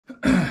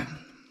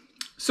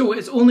So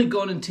it's only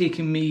gone and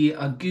taken me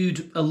a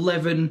good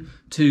 11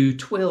 to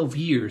 12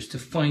 years to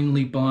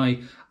finally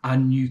buy a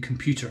new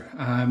computer.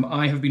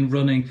 I have been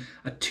running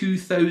a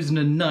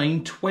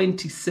 2009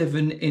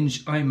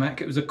 27-inch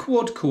iMac. It was a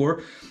quad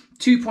core,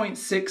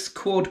 2.6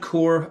 quad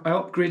core. I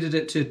upgraded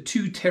it to a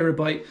 2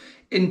 terabyte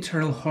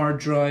internal hard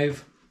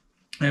drive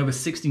with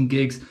 16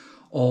 gigs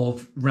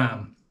of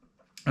RAM.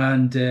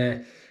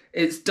 And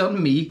it's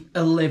done me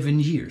 11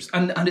 years,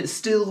 and it's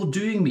still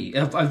doing me.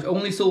 I've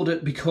only sold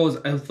it because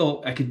I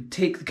thought I could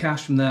take the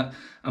cash from that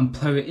and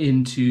plow it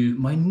into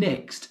my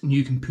next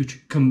new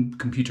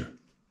computer.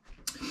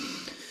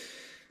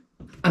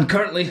 And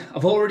currently,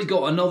 I've already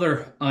got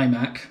another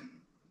iMac.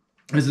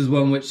 This is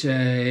one which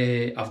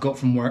I've got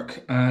from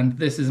work, and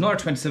this is another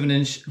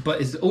 27-inch,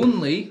 but it's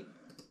only,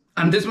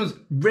 and this one's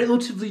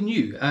relatively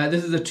new.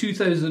 This is a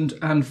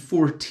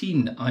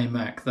 2014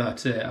 iMac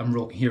that I'm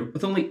rocking here,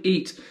 with only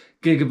 8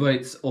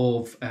 gigabytes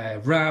of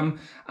RAM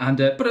and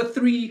but a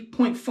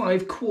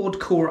 3.5 quad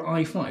core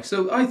i5.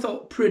 So I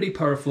thought pretty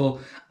powerful,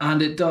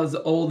 and it does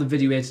all the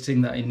video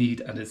editing that I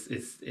need, and it's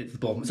the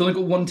bomb. It's only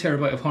got 1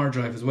 terabyte of hard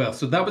drive as well.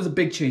 So that was a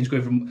big change,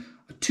 going from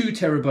a 2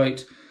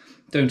 terabyte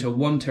down to a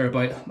 1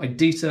 terabyte. My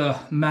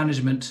data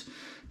management,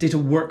 data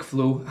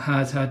workflow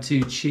has had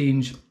to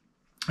change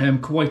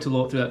quite a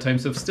lot through that time.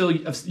 So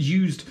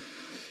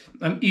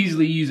I'm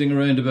easily using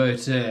around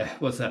about,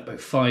 about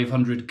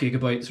 500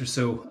 gigabytes or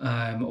so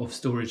of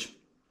storage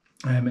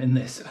in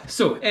this.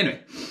 So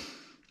anyway,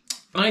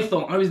 I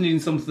thought I was needing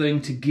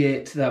something to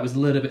get that was a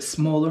little bit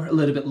smaller, a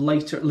little bit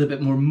lighter, a little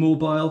bit more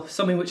mobile,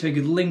 something which I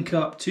could link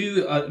up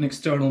to an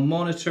external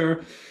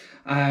monitor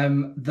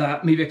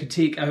that maybe I could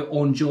take out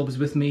on jobs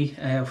with me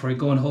if I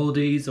go on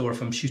holidays, or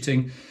if I'm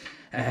shooting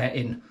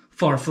in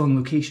far-flung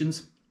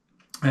locations.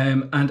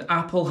 And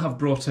Apple have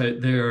brought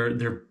out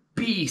their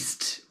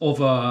beast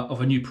of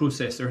a new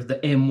processor, the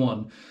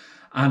M1,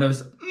 and I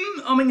was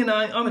umming and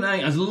ahhing.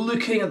 I was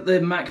looking at the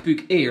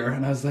MacBook Air,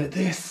 and I was like,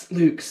 this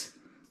looks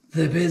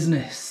the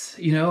business.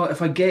 You know,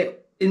 if I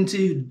get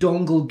into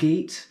dongle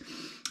gate,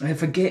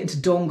 if I get into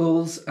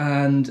dongles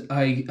and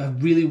I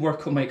really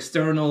work on my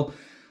external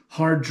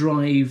hard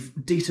drive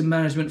data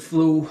management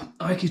flow,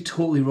 I could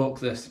totally rock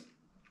this.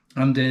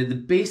 And the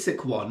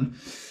basic one,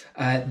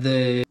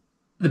 the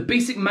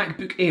basic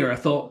MacBook Air, I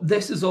thought,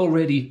 this is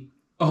already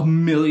a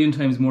million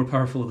times more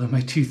powerful than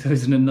my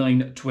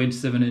 2009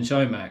 27-inch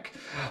iMac.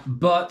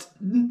 But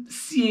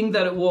seeing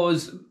that it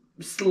was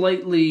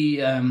slightly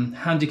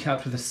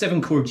handicapped with a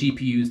 7-core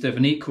GPU instead of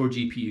an 8-core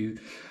GPU,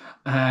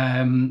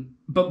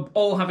 but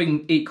all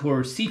having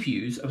 8-core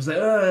CPUs, I was like,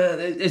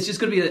 it's just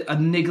going to be a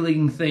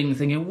niggling thing,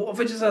 thinking, what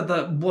if I just had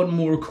that one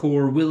more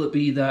core? Will it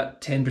be that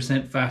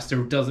 10%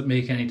 faster? Does it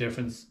make any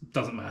difference?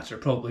 Doesn't matter,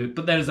 probably.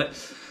 But then it's like,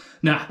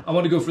 nah, I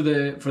want to go for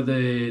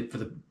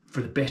the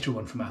better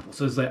one from Apple.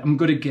 So it's like, I'm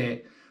going to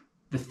get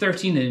the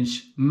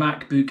 13-inch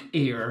MacBook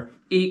Air,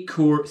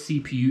 8-core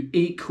CPU,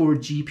 8-core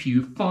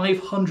GPU,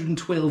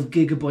 512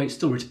 gigabyte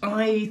storage.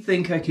 I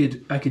think I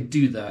could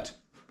do that.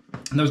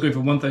 And I was going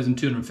for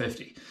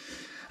 1,250.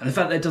 And the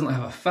fact that it doesn't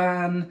have a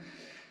fan,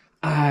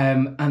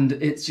 and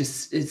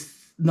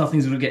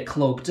nothing's going to get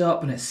clogged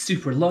up, and it's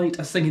super light.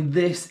 I was thinking,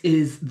 this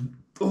is,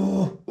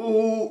 and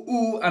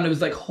I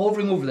was like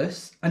hovering over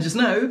this, and just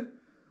now,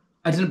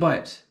 I didn't buy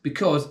it,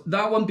 because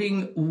that one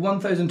being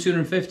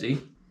 1,250,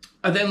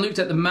 I then looked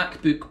at the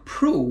MacBook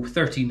Pro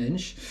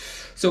 13-inch,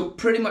 so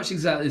pretty much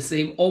exactly the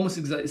same, almost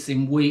exactly the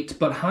same weight,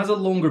 but has a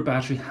longer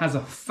battery, has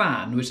a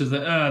fan, which is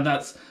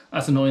that's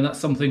annoying, that's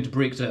something to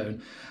break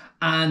down.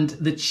 And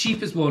the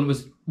cheapest one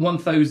was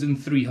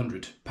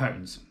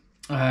 £1,300.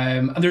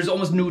 And there's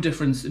almost no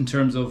difference in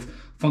terms of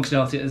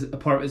functionality,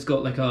 apart it's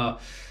got like a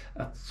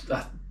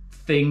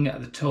thing at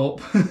the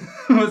top.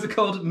 What's it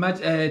called?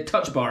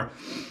 Touch bar.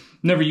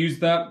 Never used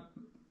that.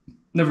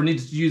 Never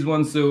needed to use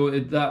one, so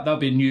that'd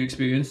be a new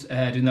experience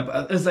doing that.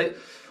 But it's like,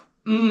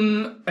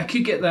 I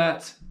could get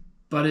that,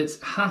 but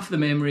it's half the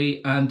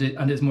memory and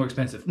it's more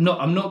expensive. No,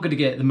 I'm not going to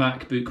get the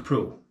MacBook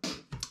Pro.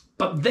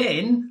 But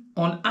then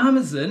on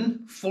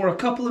Amazon, for a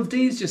couple of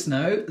days just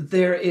now,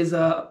 there is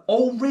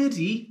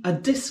already a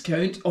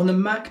discount on the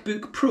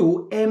MacBook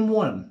Pro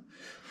M1.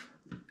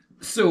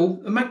 So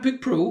the MacBook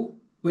Pro,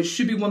 which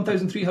should be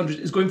 1,300,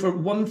 is going for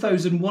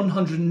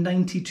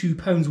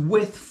 £1,192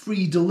 with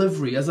free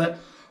delivery. I was like,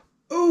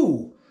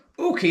 oh,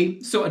 okay.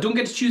 So I don't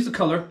get to choose the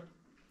colour.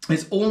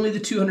 It's only the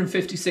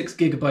 256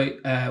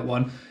 gigabyte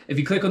one. If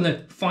you click on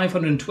the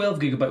 512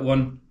 gigabyte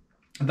one,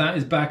 that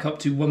is back up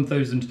to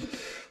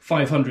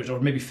 1,500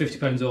 or maybe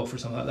 £50 off or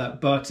something like that.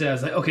 But I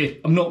was like,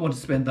 okay, I'm not wanting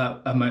to spend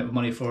that amount of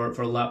money for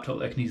a laptop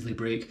that I can easily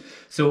break.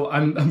 So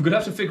I'm going to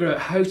have to figure out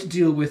how to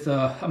deal with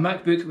a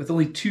MacBook with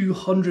only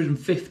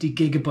 250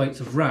 gigabytes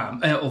of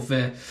RAM,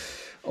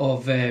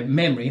 of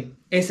memory,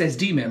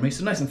 SSD memory,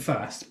 so nice and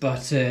fast.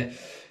 But in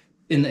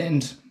the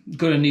end,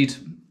 going to need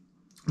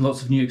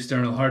lots of new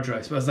external hard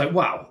drives. But I was like,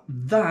 wow,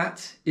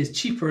 that is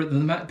cheaper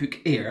than the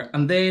MacBook Air.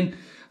 And then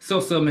saw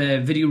some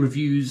video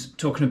reviews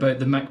talking about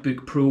the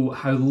MacBook Pro,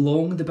 how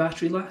long the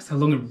battery lasts, how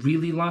long it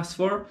really lasts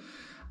for.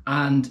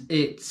 and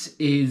it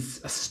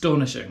is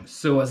astonishing.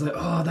 So I was like,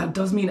 oh, that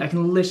does mean I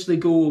can literally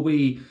go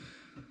away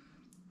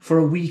for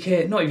a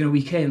weekend, not even a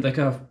weekend, like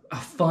a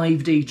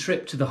 5-day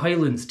trip to the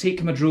Highlands,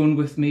 take my drone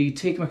with me,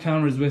 take my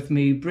cameras with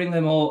me, bring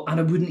them all, and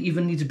I wouldn't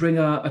even need to bring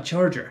a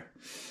charger.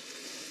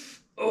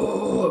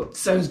 Oh,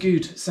 sounds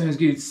good, sounds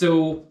good.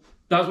 So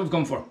that's what I've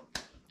gone for.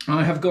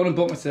 I have gone and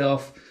bought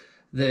myself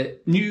the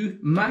new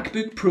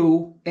MacBook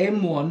Pro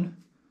M1,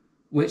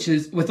 which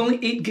is with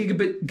only 8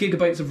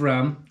 gigabytes of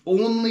RAM,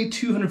 only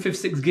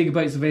 256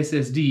 gigabytes of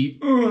SSD.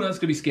 Oh, that's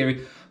gonna be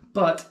scary.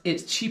 But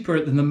it's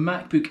cheaper than the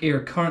MacBook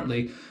Air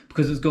currently,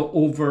 because it's got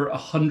over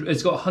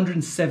it's got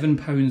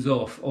 £107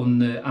 off on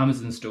the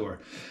Amazon store.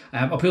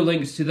 I'll put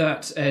links to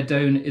that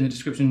down in the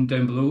description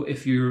down below.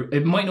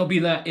 It might not be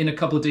that in a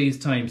couple of days'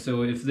 time.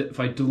 So if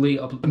I delay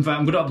in fact,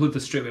 I'm going to upload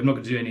this straight away. I'm not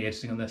going to do any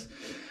editing on this.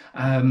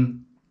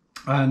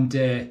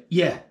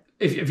 Yeah,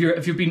 if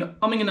you've been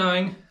umming and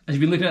ahhing as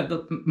you've been looking at the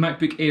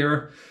MacBook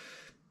Air,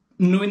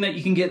 knowing that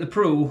you can get the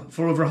Pro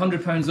for over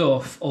 £100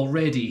 off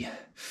already.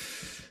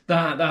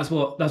 That's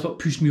what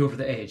pushed me over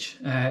the edge.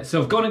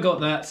 So I've gone and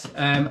got that,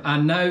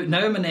 and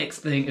now my next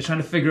thing is trying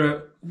to figure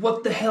out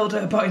what the hell do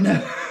I buy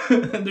now.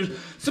 And there's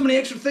so many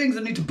extra things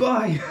I need to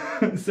buy.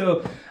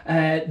 So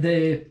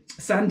the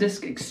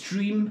SanDisk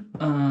Extreme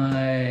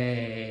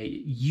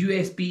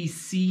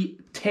USB-C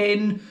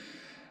 10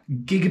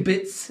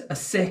 gigabits a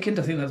second.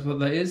 I think that's what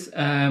that is.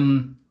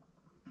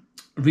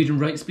 Read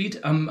and write speed.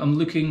 I'm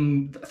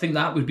looking, I think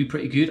that would be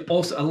pretty good.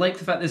 Also, I like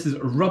the fact this is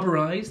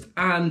rubberized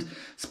and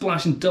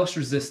splash and dust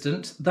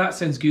resistant. That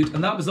sounds good.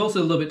 And that was also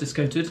a little bit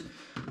discounted.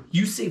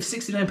 You save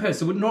 £69.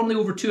 So we're normally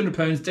over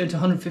 £200 down to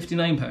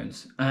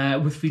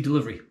 £159 with free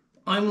delivery.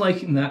 I'm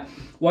liking that.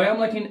 Why I'm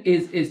liking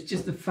it is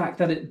just the fact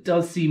that it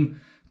does seem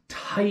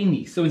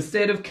tiny. So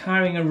instead of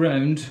carrying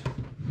around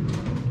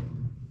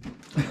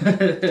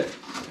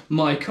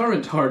my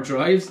current hard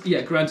drives, yeah,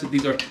 granted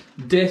these are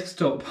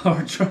desktop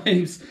hard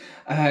drives.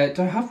 Do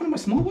I have one of my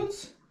small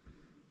ones?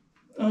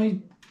 I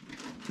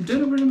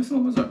don't know where my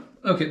small ones are.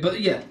 Okay,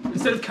 but yeah,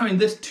 instead of carrying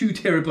this 2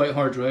 terabyte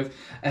hard drive,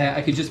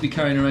 I could just be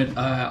carrying around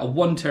a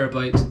 1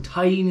 terabyte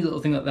tiny little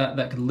thing like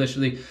that could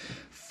literally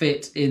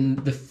fit in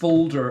the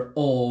folder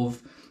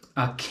of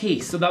a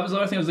case. So that was the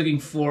other thing I was looking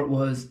for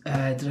was,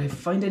 did I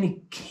find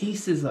any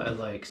cases that I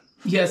liked?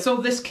 Yeah, so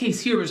this case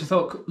here, which I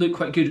thought looked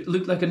quite good,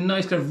 looked like a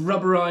nice kind of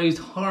rubberized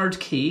hard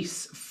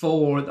case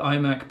for the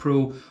iMac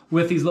Pro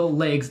with these little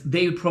legs.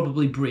 They would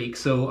probably break,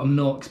 so I'm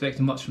not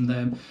expecting much from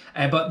them.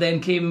 But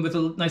then came with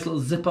a nice little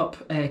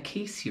zip-up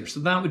case here. So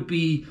that would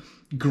be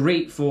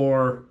great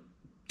for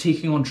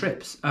taking on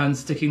trips and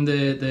sticking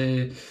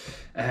the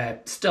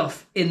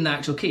stuff in the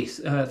actual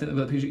case. I think I've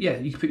got the picture. Yeah,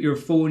 you could put your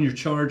phone, your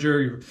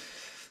charger, your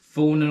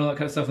phone and all that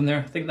kind of stuff in there.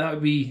 I think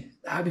that'd be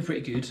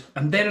pretty good.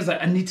 And then I was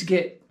like, I need to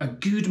get a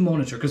good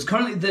monitor, because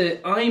currently the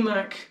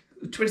iMac,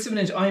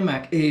 27-inch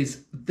iMac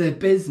is the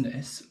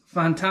business.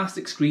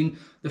 Fantastic screen.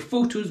 The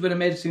photos when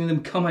I'm editing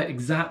them come out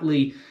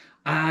exactly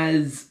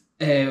as,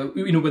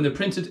 you know, when they're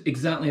printed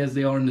exactly as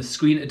they are on the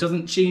screen. It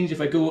doesn't change if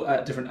I go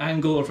at a different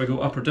angle or if I go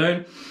up or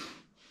down.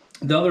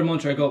 The other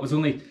monitor I got was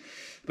only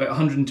about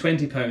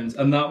 £120,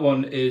 and that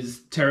one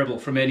is terrible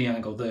from any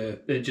angle.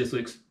 It just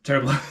looks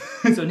terrible.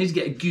 So I need to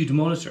get a good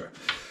monitor.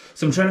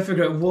 So I'm trying to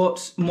figure out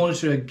what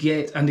monitor I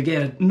get, and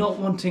again, not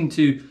wanting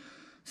to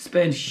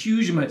spend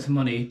huge amounts of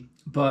money,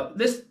 but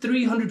this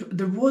 300,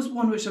 there was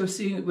one which I was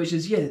seeing, which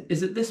is, yeah,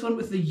 is it this one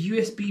with the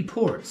USB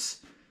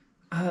ports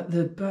at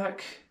the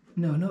back?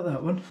 No, not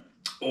that one.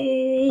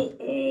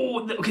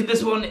 Okay,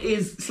 this one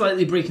is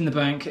slightly breaking the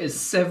bank. It's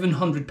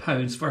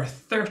 £700 for a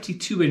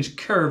 32-inch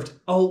curved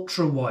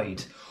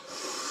ultra-wide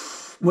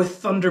with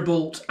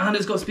Thunderbolt, and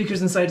it's got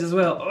speakers inside as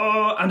well.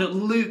 Oh, and it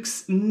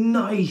looks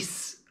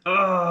nice.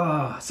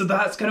 So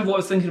that's kind of what I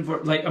was thinking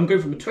for. Like, I'm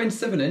going from a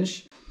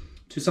 27-inch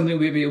to something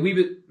maybe a wee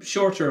bit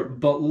shorter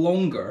but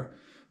longer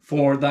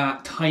for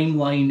that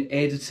timeline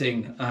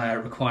editing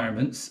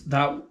requirements.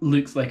 That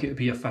looks like it would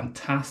be a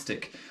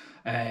fantastic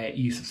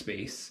use of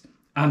space.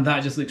 And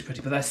that just looks pretty,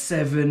 but that's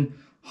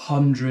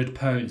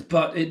 £700.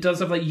 But it does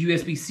have like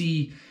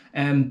USB-C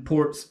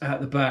ports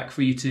at the back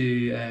for you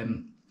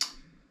to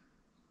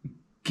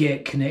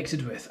get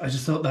connected with. I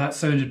just thought that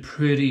sounded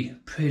pretty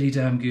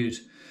damn good.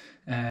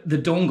 The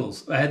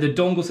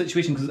dongle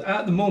situation, because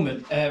at the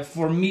moment,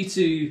 for me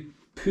to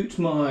put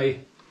my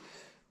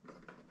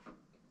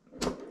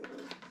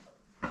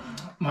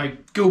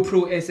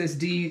GoPro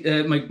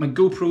SSD, my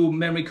GoPro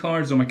memory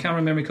cards or my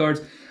camera memory cards,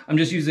 I'm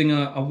just using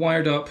a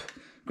wired up.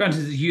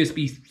 Granted, it's a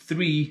USB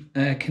 3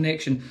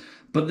 connection,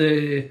 but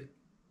the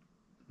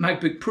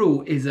MacBook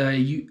Pro is a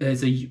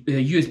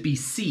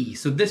USB-C,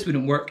 so this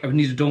wouldn't work. I would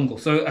need a dongle.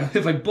 So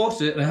if I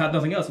bought it and I had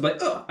nothing else, I'd be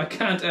like, oh, I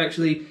can't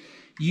actually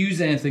use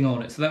anything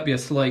on it. So that'd be a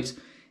slight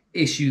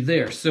issue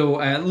there. So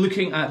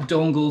looking at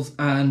dongles,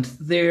 and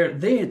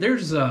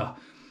there's a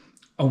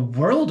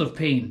world of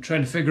pain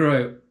trying to figure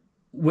out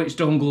which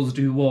dongles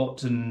do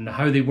what and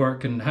how they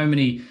work and how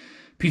many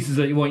pieces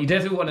that you want. You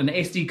definitely want an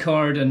SD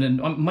card and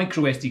a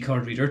micro SD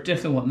card reader.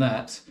 Definitely want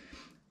that.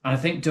 And I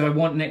think, do I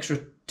want an extra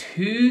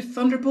 2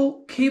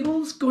 Thunderbolt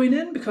cables going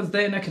in, because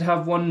then I could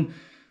have one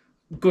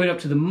going up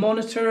to the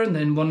monitor and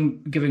then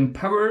one giving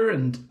power,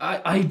 and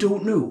I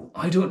don't know.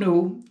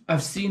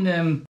 I've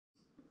seen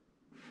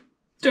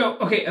so,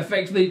 okay,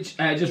 effectively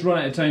just run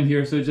out of time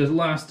here, so just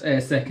last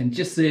second,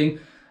 just saying,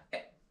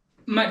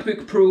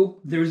 MacBook Pro,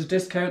 there's a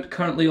discount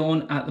currently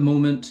on at the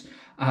moment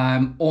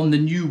on the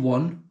new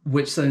one,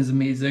 which sounds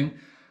amazing.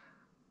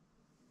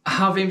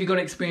 Have any of you got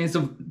experience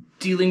of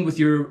dealing with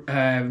your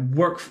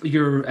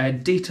your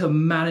data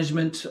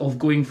management of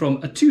going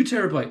from a 2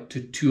 terabyte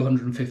to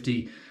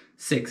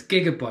 256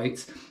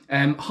 gigabytes?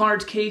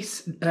 Hard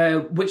case,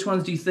 which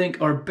ones do you think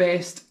are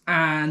best?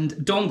 And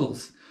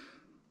dongles,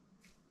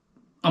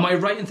 am I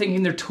right in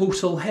thinking they're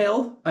total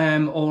hell,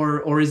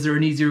 or is there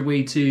an easier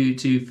way to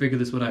figure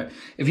this one out?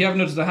 If you haven't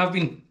noticed, I have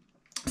been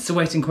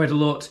sweating quite a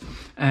lot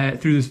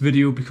through this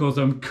video because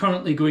I'm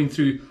currently going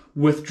through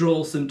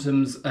withdrawal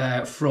symptoms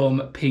from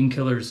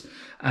painkillers,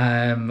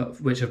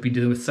 which I've been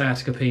dealing with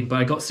sciatica pain. But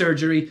I got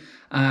surgery,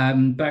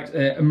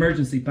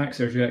 emergency back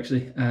surgery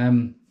actually,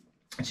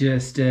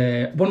 just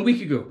 1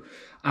 week ago,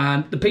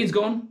 and the pain's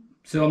gone.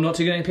 So I'm not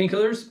taking any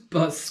painkillers,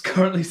 but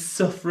currently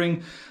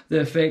suffering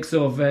the effects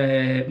of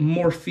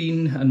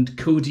morphine and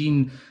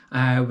codeine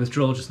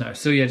withdrawal just now.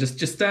 So yeah,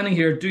 just standing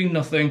here doing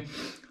nothing,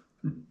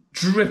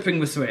 dripping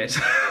with sweat.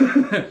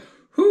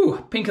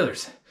 Whew,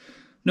 painkillers.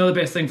 Not the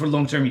best thing for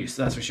long-term use,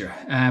 that's for sure.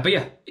 But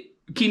yeah,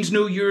 keen to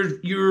know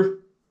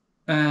your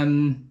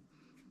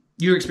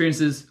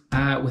experiences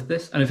with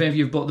this, and if any of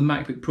you have bought the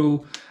MacBook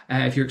Pro,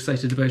 if you're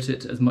excited about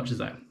it as much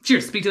as I am.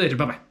 Cheers, speak to you later,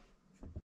 bye-bye.